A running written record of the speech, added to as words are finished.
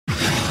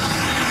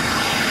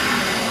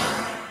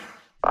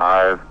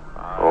5,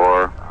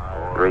 4,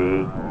 3,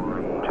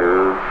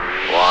 2,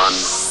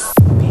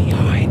 1.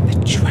 Behind the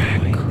track.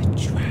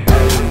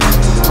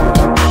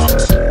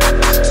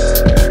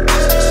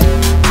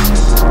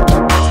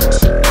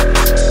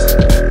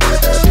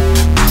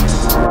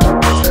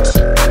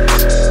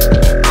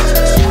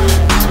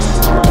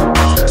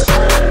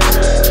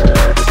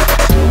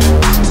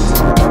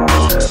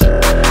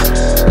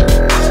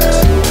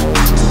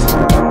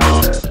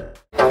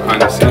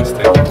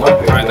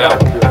 Right now,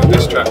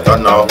 this track.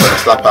 Don't know, I'm gonna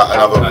slap out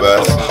another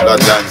verse. Blood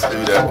dance,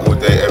 do them all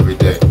day, every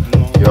day.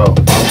 Yo.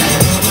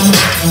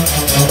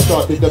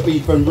 Started the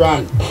beef and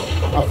ran.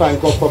 I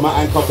thank God for my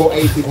anchor for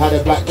aces, had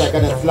a blackjack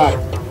and a slag.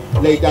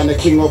 Laid down the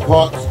king of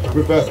hearts,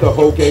 reversed the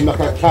whole game like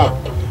a cab.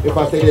 If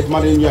I say there's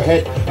money in your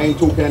head, I ain't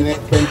talking an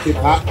expensive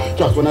hat.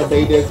 Just when I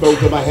say there's loads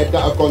in my head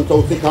that I've gone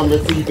so sick I'm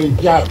receiving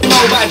jabs. You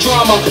know about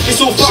drama, it's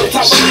all fucked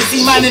up when you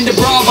see man in the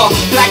Brava.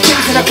 Black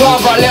kings in the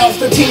club, I let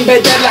off the team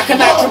bed dead like a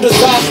natural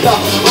disaster.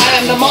 I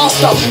am the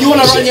master, you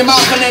wanna run your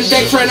mouth and then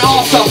beg for an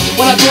after.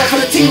 When I talk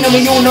for the team then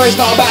we all know it's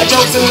not about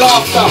jokes and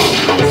laughter.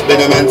 Spin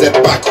a man's head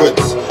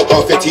backwards,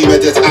 half your team are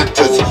just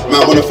actors.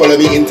 Man wanna follow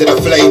me into the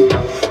flame,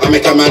 I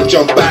make a man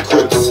jump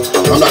backwards.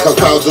 I'm like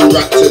 1,000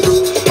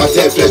 raptors, I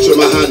tear flesh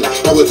with my hand.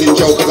 I was in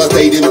jail cause I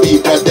stayed in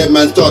beef, but them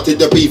man started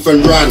the beef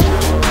and ran.